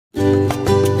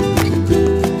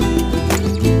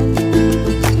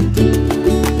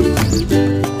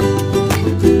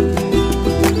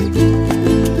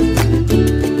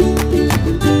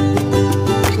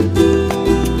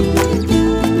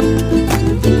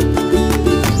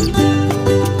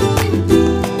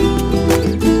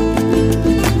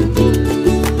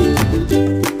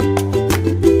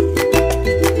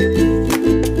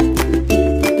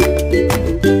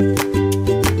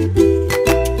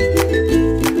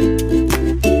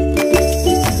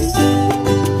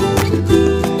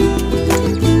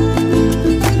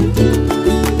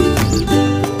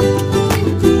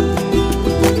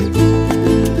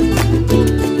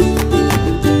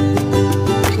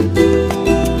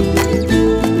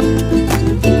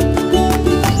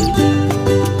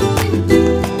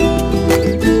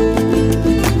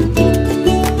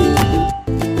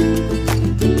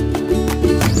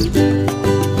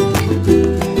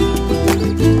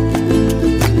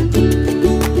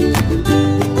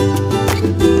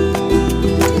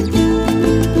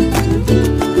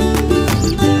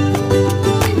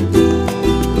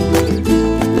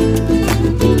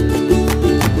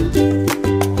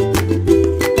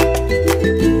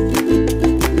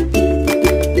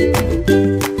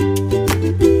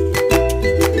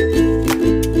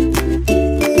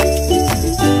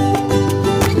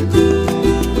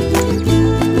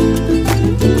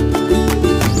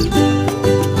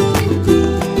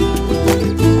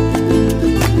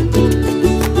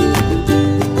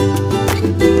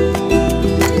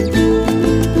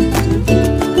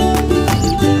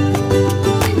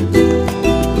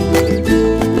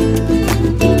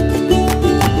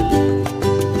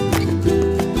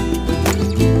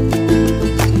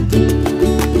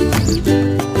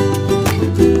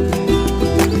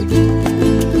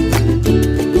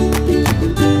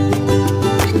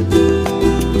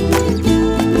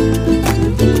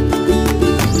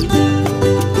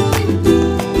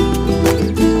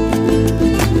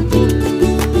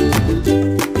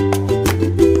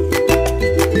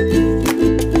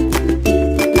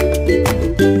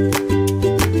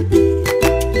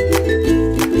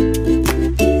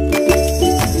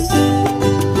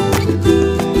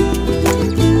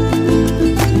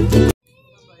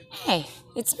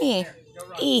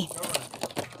me.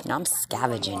 And I'm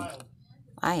scavenging.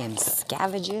 I am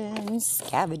scavenging.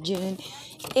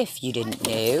 If you didn't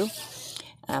know.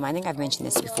 I think I've mentioned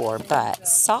this before, but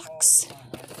socks,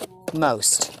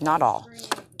 most, not all,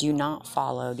 do not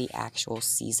follow the actual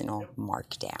seasonal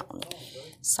markdown.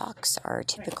 Socks are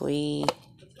typically,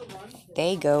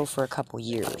 they go for a couple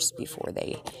years before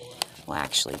they will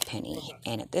actually penny.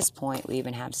 And at this point, we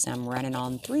even have some running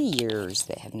on 3 years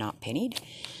that have not pennied.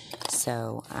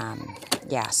 So,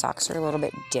 yeah, socks are a little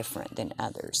bit different than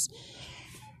others.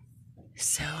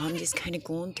 So I'm just kind of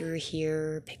going through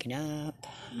here, picking up,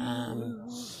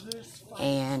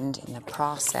 and in the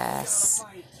process,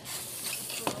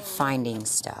 finding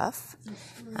stuff.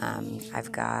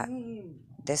 I've got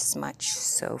this much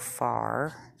so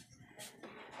far.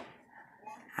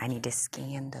 I need to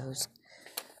scan those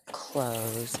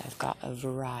clothes. I've got a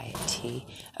variety.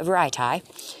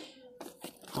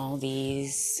 All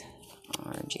these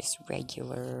are just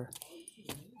regular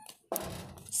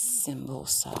symbol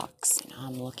socks, and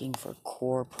I'm looking for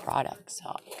core product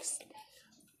socks.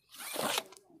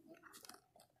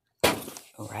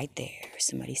 Right there,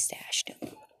 somebody stashed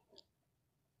them.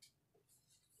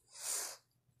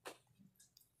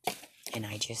 And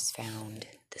I just found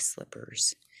the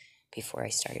slippers before I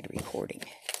started recording.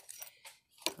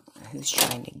 I don't know who's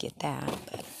trying to get that,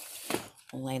 but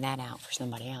I'll lay that out for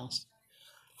somebody else.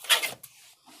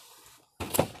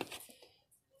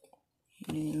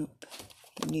 Nope.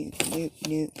 The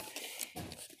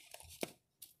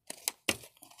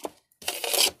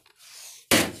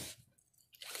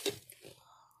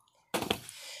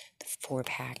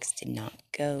 4-packs did not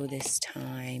go this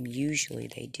time. Usually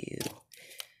they do,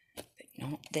 but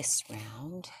not this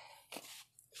round.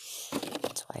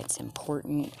 That's why it's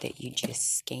important that you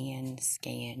just scan.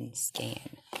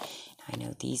 I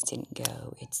know these didn't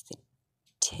go. It's the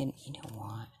 10, you know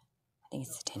what? I think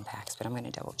it's the 10 packs, but I'm going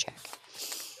to double check.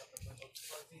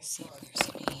 Let's see if there's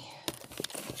any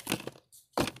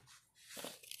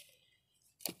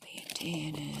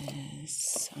bandanas,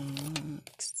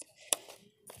 socks.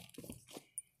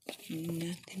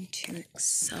 Nothing too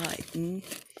exciting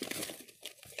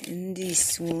in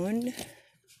this one.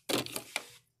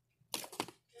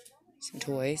 Some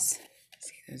toys.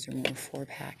 See, those are more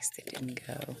 4-packs that didn't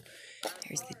go.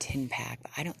 There's the 10-pack,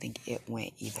 but I don't think it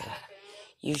went either.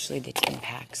 Usually the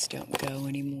 10-packs don't go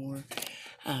anymore.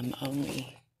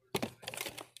 Only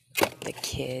the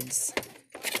kids.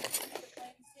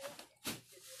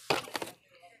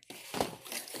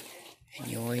 And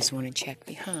you always want to check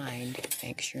behind.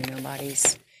 Make sure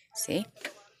nobody's... See?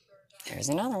 There's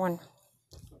another one.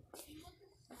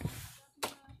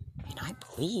 And I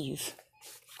believe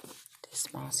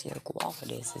this mossy oak wall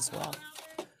it is as well.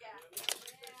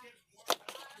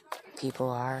 People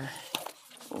are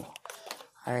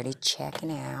already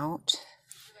checking out.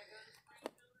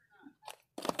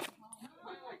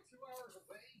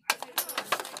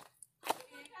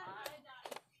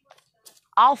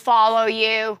 I'll follow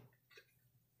you.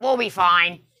 We'll be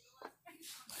fine.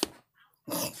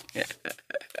 We're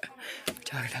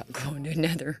talking about going to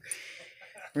another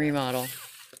remodel.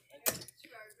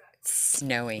 It's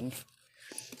snowing.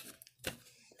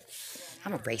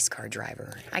 I'm a race car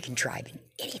driver. I can drive in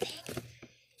anything.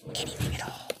 Anything at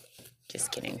all.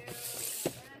 Just kidding.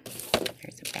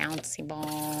 There's a bouncy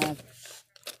ball.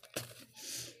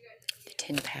 The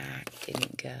 10-pack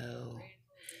didn't go.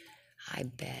 I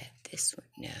bet this one.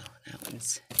 No, that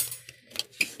one's...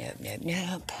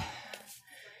 Nope.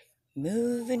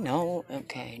 Moving on.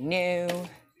 Okay, no.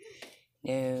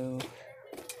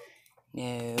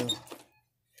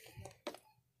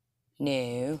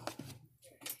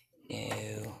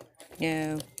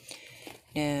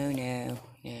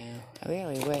 I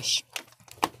really wish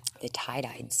the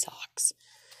tie-dyed socks,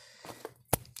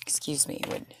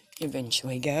 would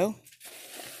eventually go.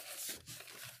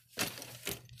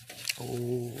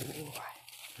 Oh,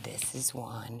 this is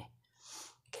one.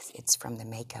 Because it's from the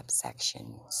makeup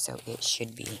section, so it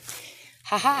should be.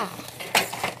 Haha!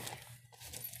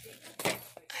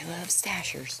 I love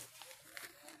stashers.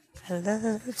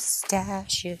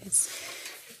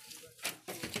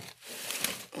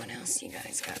 What else you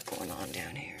guys got going on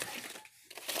down here?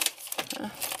 Huh?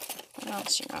 What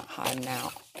else you got hiding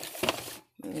out?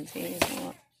 Move these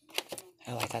up.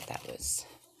 Oh, I thought that was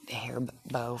the hair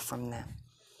bow from the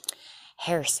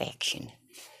hair section.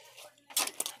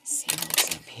 Let's see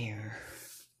what's up here.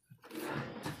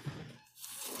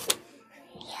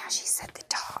 Yeah, she said the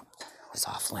top was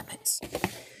off limits.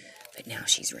 But now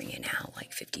she's ringing out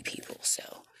like 50 people,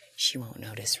 so she won't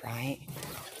notice, right?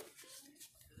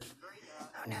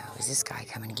 Oh no, is this guy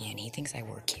coming again? He thinks I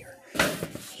work here.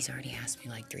 He's already asked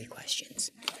me like 3 questions.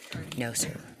 No,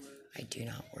 sir. I do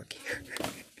not work here.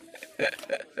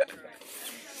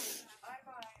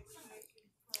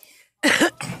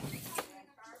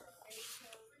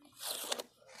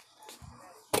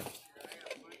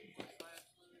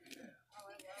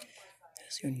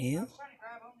 Those are new?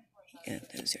 Yeah,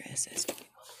 those are SS.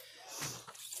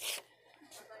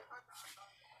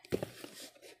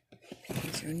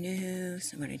 These are new.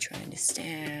 Somebody trying to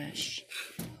stash.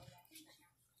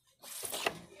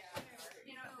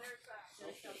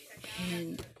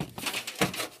 And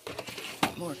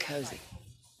more cozy.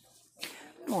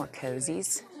 More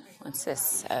cozies. What's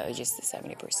this? Oh, just the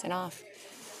 70% off.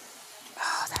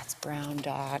 Oh, that's brown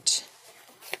dot.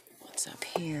 What's up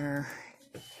here?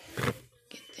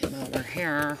 Get them over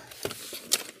here.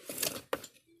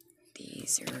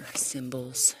 These are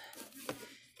symbols.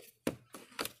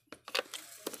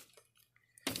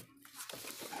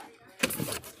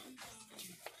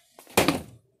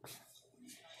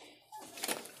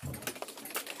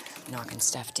 Knocking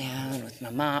stuff down with my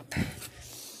mop.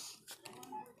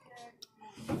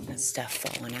 That stuff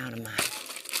falling out of my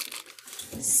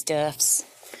stuffs.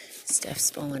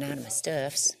 Stuff's falling out of my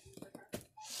stuffs.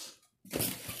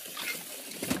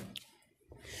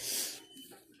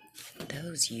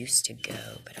 Those used to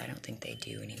go, but I don't think they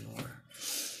do anymore.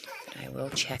 But I will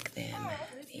check them.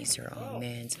 These are all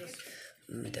men's.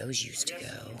 Ooh, those used to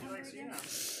go.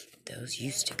 Those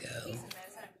used to go.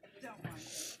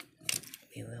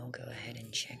 We will go ahead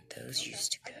and check those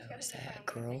used to go. Is that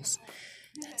girls?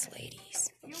 That's ladies.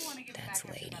 That's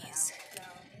ladies.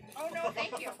 Oh, no,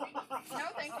 thank you. No,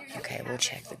 thank you. Okay, we'll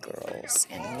check the girls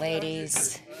and the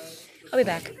ladies. I'll be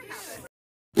back.